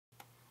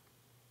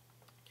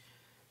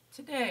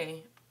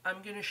Today,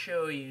 I'm going to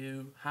show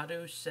you how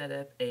to set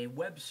up a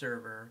web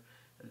server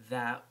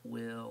that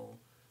will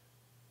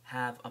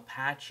have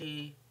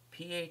Apache,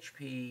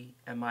 PHP,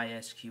 and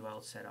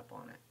MySQL set up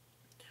on it.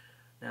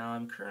 Now,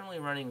 I'm currently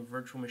running a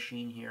virtual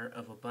machine here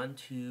of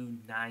Ubuntu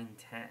 9.10.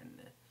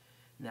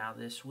 Now,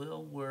 this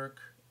will work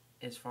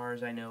as far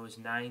as I know is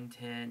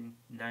 9.10,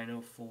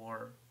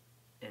 9.04,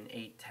 and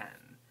 8.10.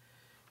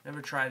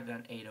 Never tried it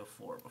on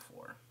 8.04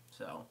 before.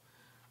 So,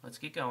 let's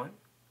get going.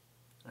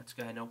 Let's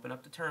go ahead and open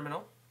up the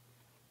terminal.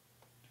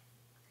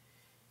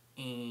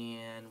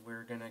 And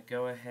we're going to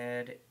go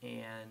ahead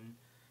and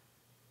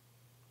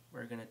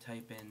we're going to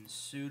type in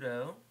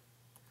sudo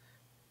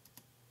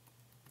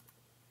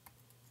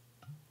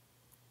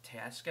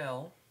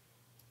taskl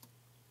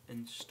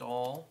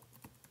install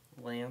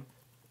lamp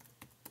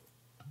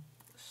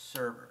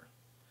server.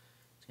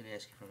 It's going to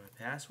ask you for my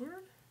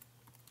password,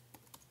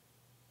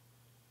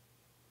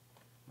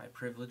 my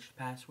privileged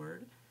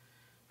password.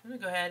 I'm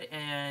going to go ahead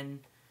and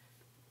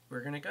we're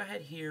going to go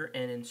ahead here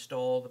and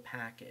install the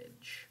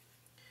package.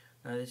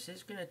 Now this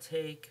is going to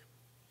take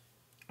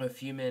a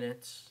few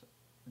minutes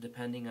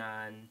depending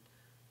on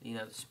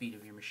the speed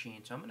of your machine.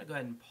 So I'm going to go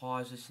ahead and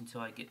pause this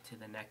until I get to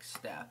the next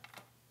step.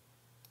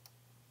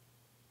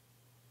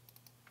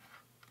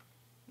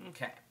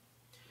 Okay.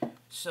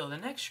 So the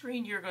next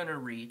screen you're going to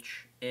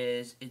reach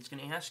is it's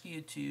going to ask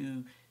you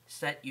to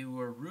set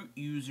your root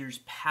user's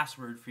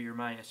password for your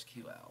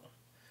MySQL.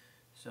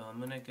 So I'm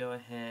going to go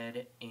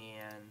ahead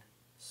and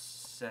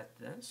set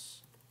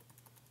this,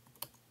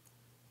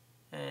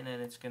 and then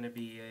it's going to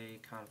be a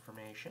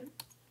confirmation,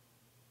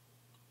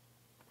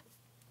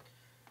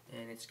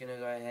 and it's going to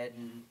go ahead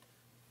and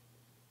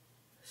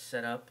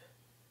set up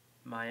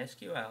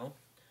MySQL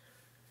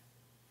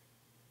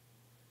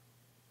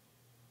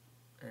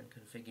and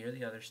configure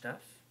the other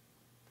stuff.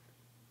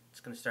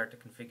 It's going to start to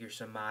configure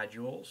some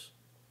modules.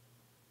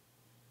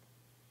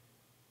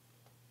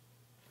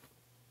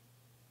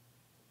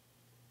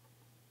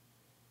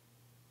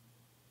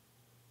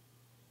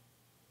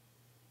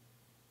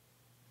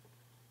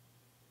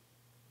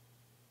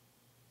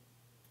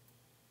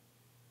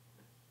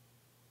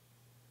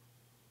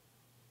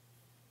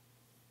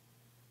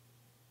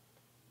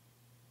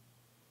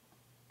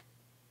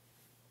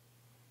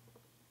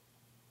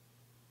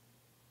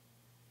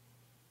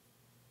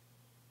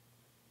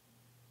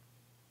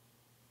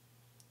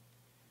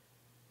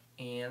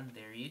 And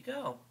there you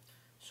go.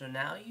 So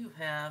now you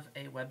have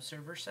a web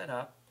server set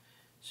up,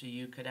 so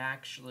you could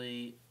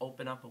actually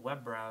open up a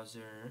web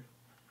browser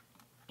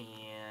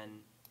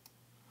and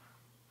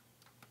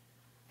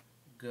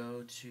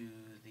go to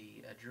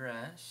the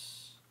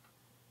address,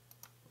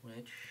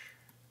 which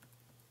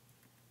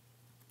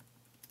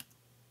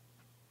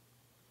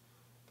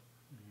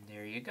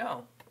there you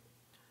go.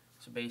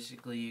 So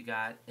basically you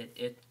got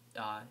it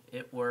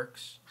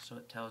works, so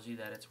it tells you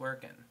that it's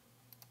working.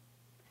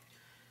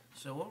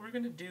 So what we're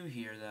going to do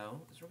here,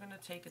 though, is we're going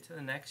to take it to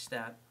the next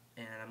step,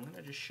 and I'm going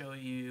to just show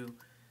you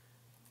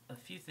a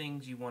few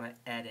things you want to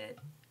edit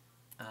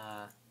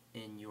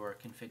in your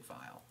config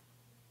file.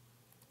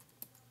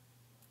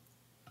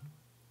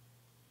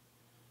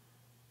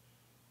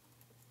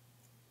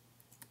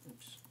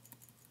 Oops.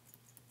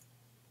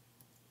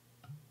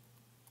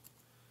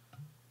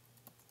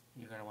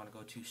 You're going to want to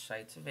go to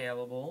Sites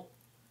Available,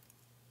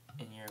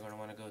 and you're going to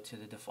want to go to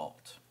the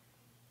default.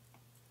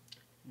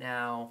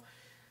 Now,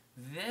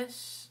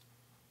 this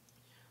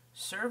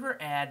server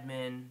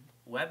admin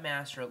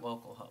webmaster at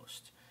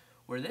localhost,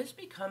 where this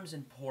becomes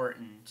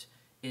important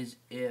is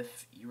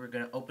if you were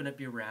going to open up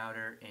your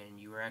router and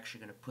you were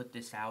actually going to put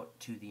this out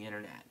to the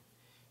internet.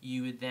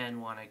 You would then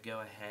want to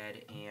go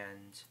ahead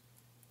and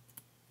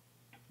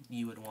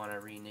you would want to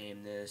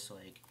rename this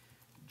like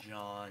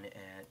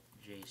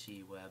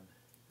john@jcweb.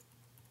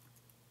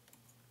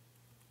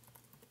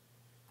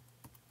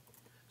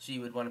 So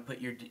you would want to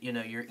put your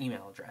your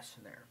email address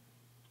in there.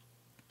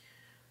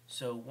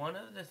 So one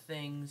of the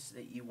things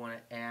that you want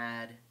to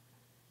add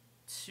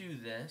to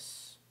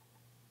this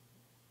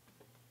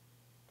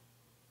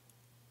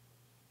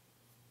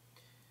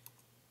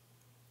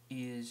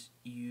is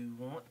you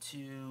want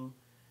to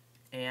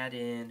add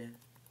in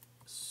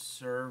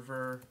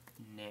server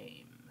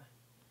name.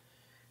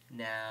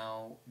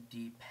 Now,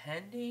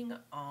 depending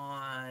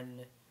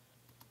on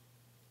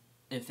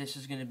if this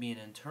is going to be an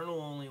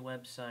internal only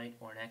website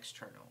or an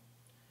external,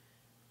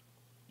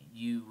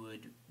 you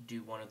would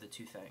do one of the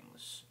two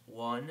things.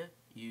 One,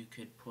 you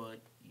could put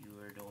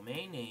your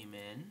domain name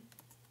in.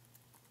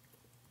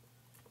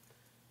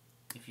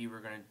 If you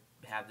were going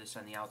to have this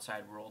on the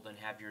outside world and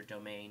have your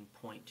domain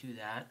point to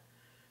that,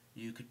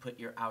 you could put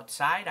your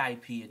outside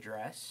IP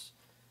address,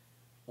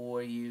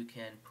 or you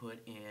can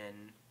put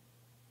in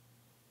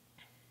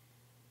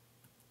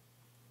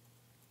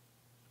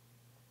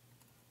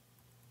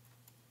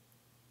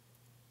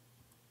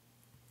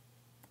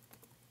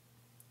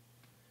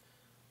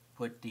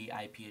the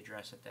IP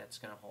address that's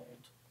going to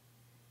hold.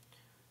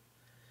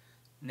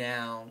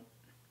 Now,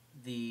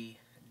 the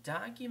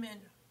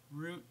document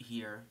root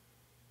here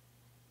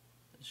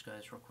Just go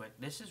this real quick.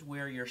 This is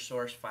where your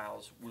source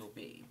files will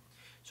be.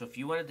 So if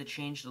you wanted to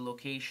change the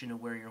location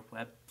of where your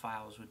web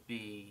files would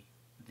be,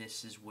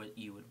 this is what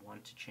you would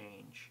want to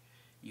change.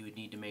 You would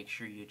need to make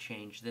sure you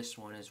change this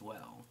one as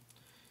well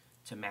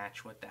to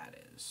match what that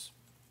is.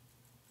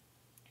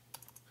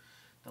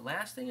 The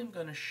last thing I'm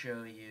going to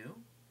show you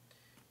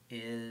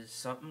is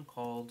something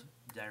called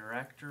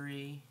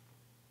directory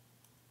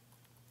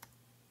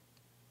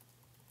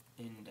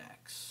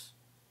index.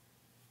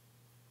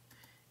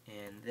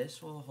 And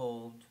this will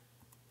hold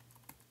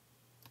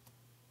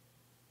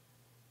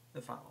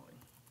the following.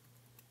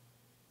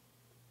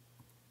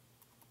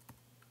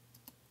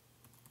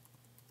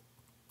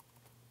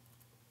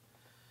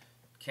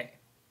 Okay.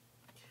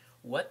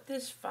 What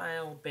this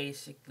file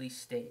basically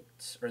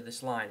states, or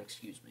this line,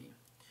 excuse me,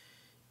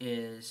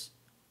 is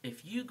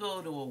if you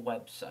go to a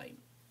website,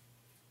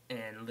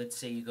 and let's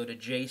say you go to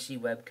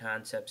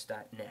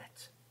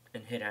jcwebconcepts.net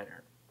and hit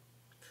enter.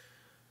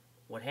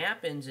 What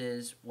happens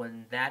is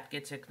when that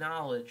gets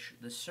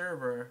acknowledged, the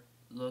server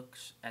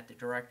looks at the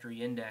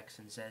directory index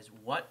and says,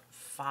 what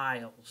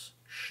files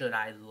should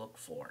I look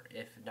for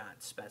if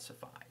not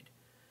specified?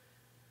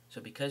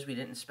 So because we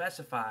didn't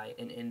specify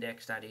an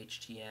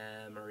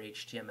index.htm or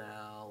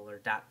HTML or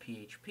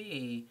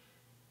 .php,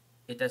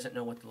 it doesn't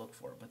know what to look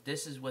for. But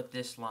this is what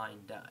this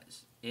line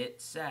does.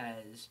 It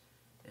says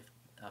if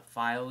a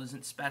file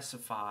isn't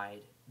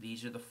specified,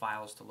 these are the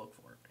files to look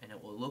for. And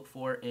it will look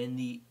for in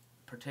the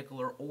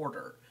particular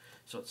order.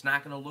 So it's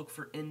not going to look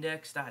for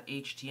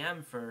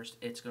index.htm first,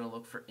 it's going to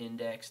look for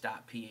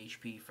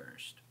index.php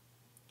first.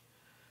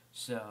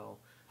 So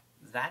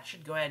that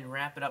should go ahead and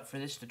wrap it up for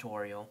this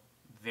tutorial.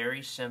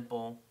 Very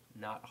simple,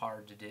 not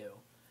hard to do.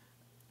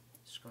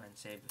 Just go ahead and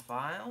save the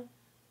file,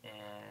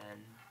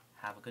 and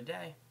have a good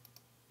day.